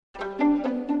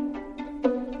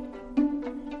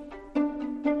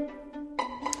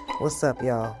What's up,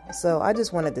 y'all? So I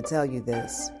just wanted to tell you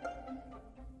this.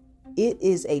 It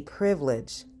is a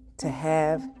privilege to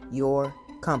have your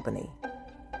company.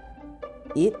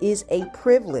 It is a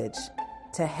privilege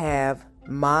to have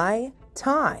my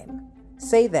time.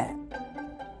 Say that.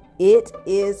 It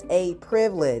is a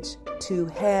privilege to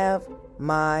have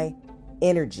my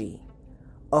energy.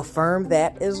 Affirm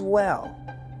that as well.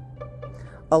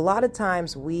 A lot of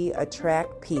times we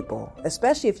attract people,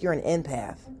 especially if you're an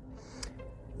empath.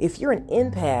 If you're an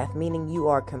empath, meaning you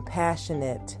are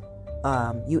compassionate,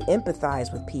 you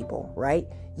empathize with people, right?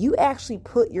 You actually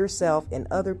put yourself in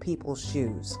other people's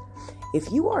shoes.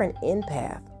 If you are an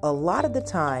empath, a lot of the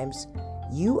times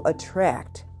you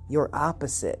attract your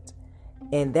opposite.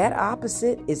 And that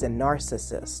opposite is a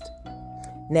narcissist.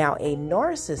 Now, a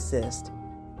narcissist,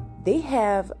 they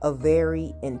have a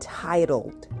very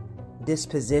entitled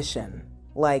disposition.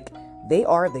 Like, they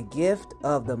are the gift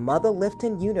of the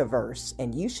mother-lifting universe,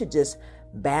 and you should just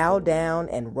bow down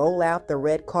and roll out the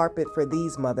red carpet for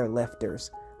these mother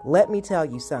lifters. Let me tell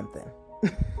you something.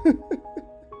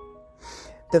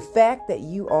 The fact that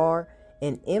you are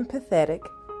an empathetic,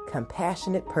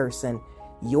 compassionate person,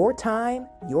 your time,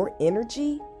 your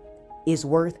energy is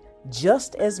worth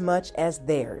just as much as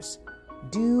theirs.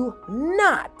 Do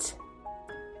not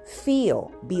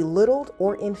feel belittled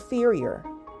or inferior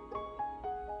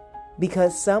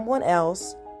because someone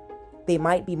else, they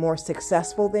might be more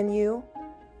successful than you.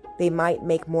 They might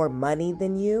make more money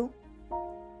than you.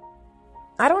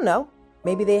 I don't know.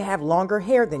 Maybe they have longer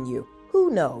hair than you. Who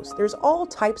knows? There's all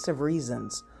types of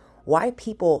reasons why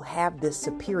people have this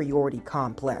superiority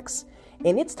complex.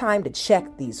 And it's time to check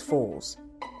these fools.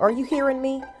 Are you hearing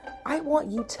me? I want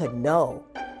you to know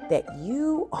that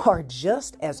you are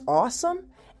just as awesome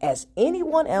as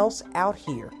anyone else out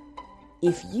here.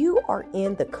 If you are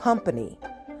in the company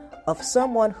of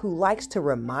someone who likes to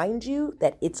remind you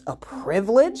that it's a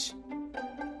privilege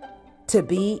to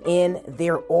be in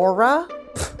their aura,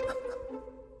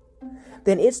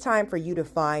 then it's time for you to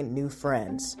find new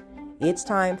friends. It's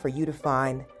time for you to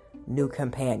find new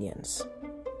companions.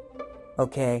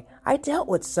 Okay, I dealt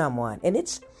with someone, and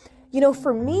it's,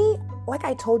 for me, like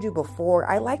I told you before,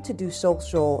 I like to do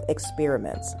social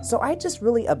experiments. So I just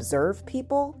really observe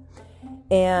people,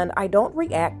 and I don't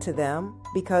react to them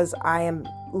because I am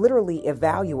literally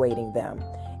evaluating them.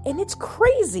 And it's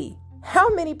crazy how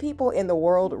many people in the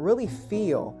world really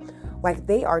feel like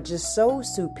they are just so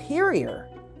superior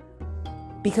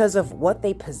because of what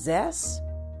they possess,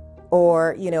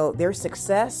 or, their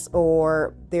success,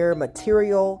 or their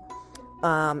material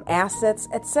assets,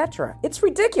 etc. It's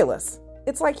ridiculous.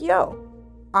 It's like,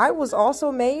 I was also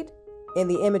made in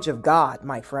the image of God,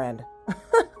 my friend.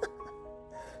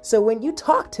 So when you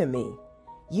talk to me,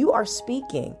 you are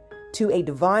speaking to a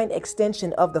divine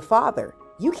extension of the Father.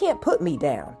 You can't put me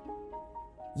down.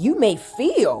 You may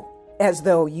feel as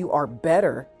though you are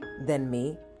better than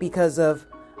me because of,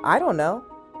 I don't know,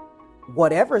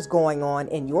 whatever's going on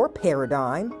in your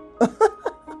paradigm.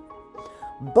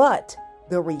 But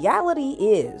the reality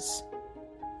is,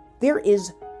 there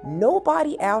is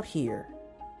nobody out here.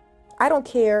 I don't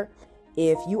care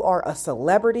if you are a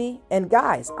celebrity. And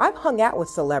guys, I've hung out with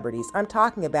celebrities. I'm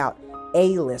talking about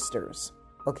A-listers.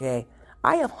 Okay.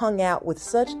 I have hung out with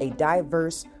such a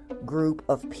diverse group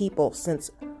of people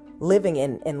since living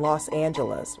in Los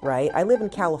Angeles, right? I live in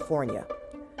California.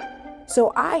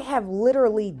 So I have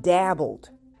literally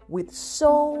dabbled with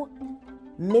so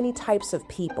many types of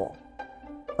people.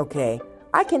 Okay.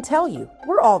 I can tell you,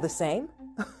 we're all the same.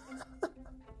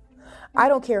 I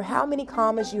don't care how many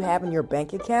commas you have in your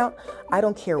bank account. I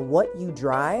don't care what you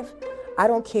drive. I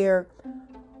don't care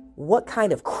what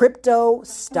kind of crypto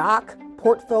stock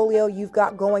portfolio you've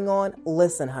got going on.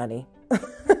 Listen, honey,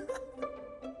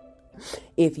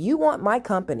 if you want my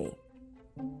company,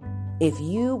 if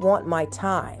you want my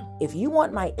time, if you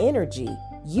want my energy,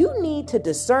 you need to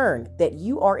discern that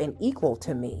you are an equal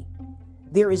to me.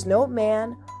 There is no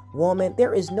man, woman,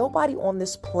 there is nobody on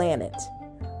this planet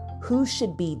who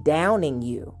should be downing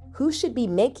you, who should be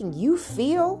making you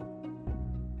feel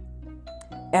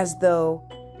as though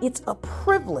it's a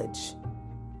privilege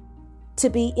to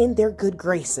be in their good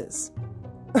graces.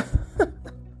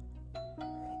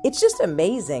 It's just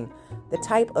amazing the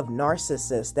type of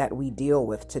narcissist that we deal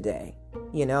with today.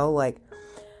 I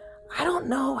don't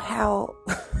know how.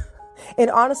 And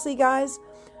honestly, guys,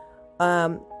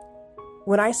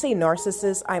 when I say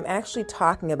narcissist, I'm actually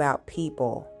talking about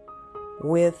people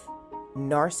with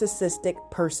narcissistic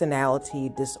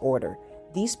personality disorder.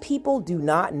 These people do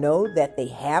not know that they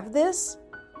have this.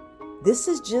 This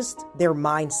is just their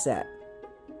mindset.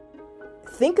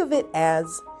 Think of it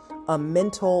as a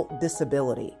mental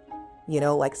disability.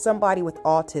 Like somebody with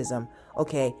autism.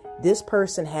 Okay, this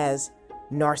person has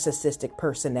narcissistic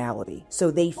personality.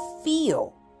 So they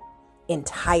feel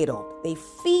entitled. They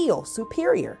feel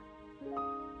superior.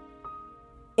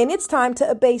 And it's time to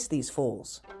abase these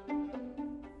fools.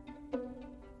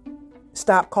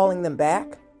 Stop calling them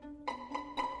back.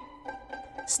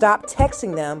 Stop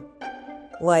texting them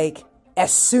like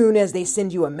as soon as they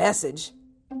send you a message,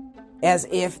 as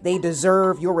if they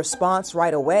deserve your response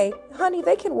right away. Honey,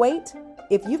 they can wait.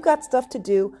 If you've got stuff to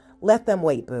do, let them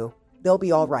wait, boo. They'll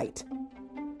be all right.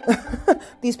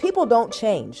 These people don't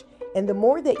change. And the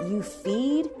more that you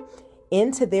feed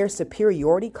into their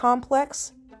superiority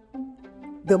complex,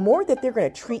 the more that they're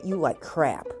going to treat you like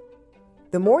crap.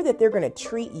 The more that they're going to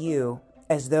treat you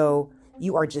as though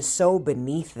you are just so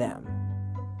beneath them.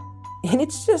 And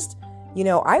it's just,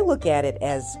 I look at it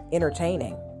as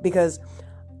entertaining because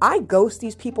I ghost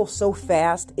these people so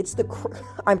fast.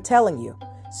 I'm telling you,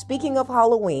 speaking of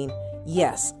Halloween,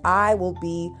 yes, I will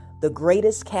be the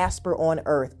greatest Casper on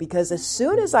earth, because as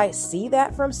soon as I see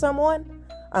that from someone,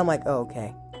 I'm like, oh,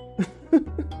 okay.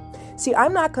 See,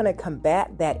 I'm not going to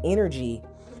combat that energy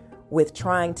with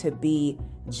trying to be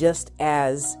just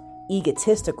as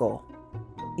egotistical.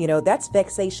 That's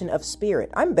vexation of spirit.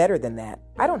 I'm better than that.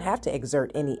 I don't have to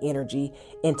exert any energy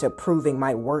into proving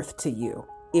my worth to you.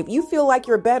 If you feel like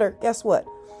you're better, guess what?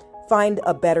 Find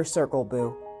a better circle,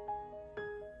 boo.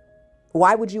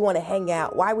 Why would you want to hang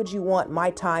out? Why would you want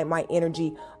my time, my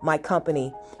energy, my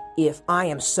company if I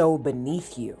am so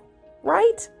beneath you?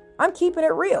 Right? I'm keeping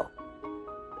it real.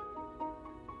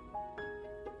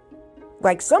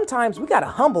 Like sometimes we got to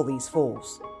humble these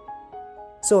fools.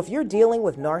 So if you're dealing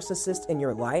with narcissists in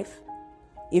your life,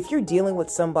 if you're dealing with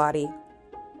somebody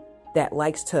that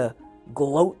likes to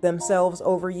gloat themselves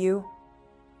over you,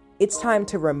 it's time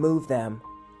to remove them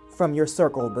from your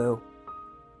circle, boo.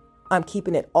 I'm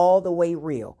keeping it all the way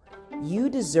real. You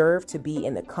deserve to be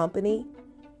in the company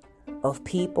of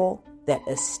people that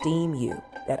esteem you,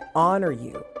 that honor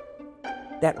you,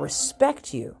 that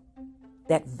respect you,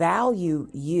 that value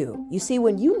you. You see,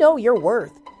 when you know your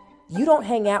worth, you don't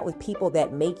hang out with people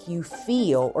that make you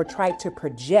feel or try to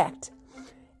project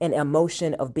an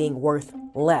emotion of being worth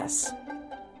less.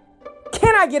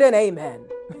 Can I get an amen?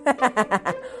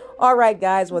 All right,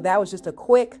 guys. Well, that was just a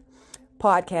quick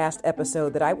podcast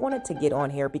episode that I wanted to get on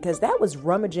here because that was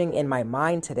rummaging in my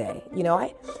mind today.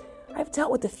 I've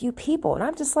dealt with a few people and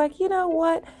I'm just like, you know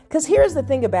what? Because here's the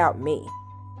thing about me.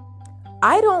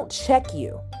 I don't check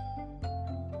you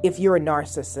if you're a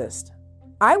narcissist.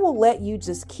 I will let you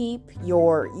just keep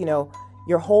your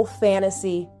whole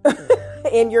fantasy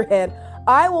in your head.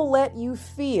 I will let you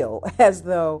feel as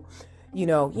though,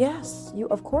 yes,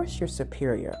 of course you're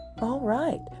superior. All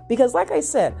right. Because like I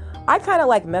said, I kind of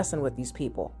like messing with these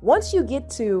people. Once you get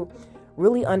to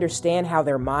really understand how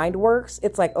their mind works,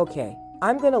 it's like, okay,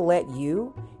 I'm going to let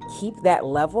you keep that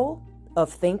level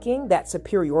of thinking, that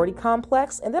superiority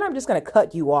complex, and then I'm just going to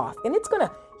cut you off. And it's going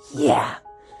to, yeah.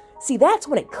 See, that's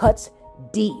when it cuts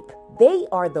deep. They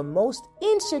are the most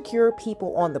insecure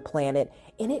people on the planet,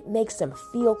 and it makes them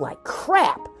feel like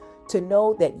crap to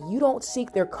know that you don't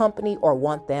seek their company or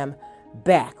want them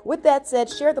back. With that said,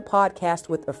 share the podcast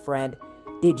with a friend.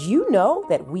 Did you know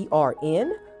that we are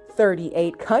in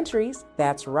 38 countries?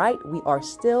 That's right. We are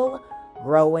still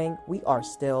growing. We are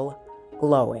still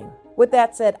glowing. With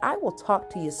that said, I will talk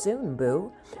to you soon,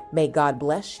 boo. May God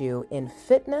bless you in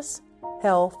fitness,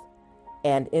 health,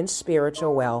 and in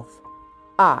spiritual wealth.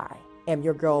 I am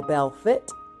your girl, Belle Fit,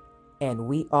 and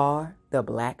we are the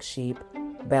Black Sheep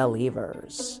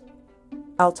Believers.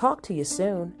 I'll talk to you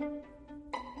soon.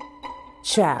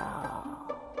 Ciao.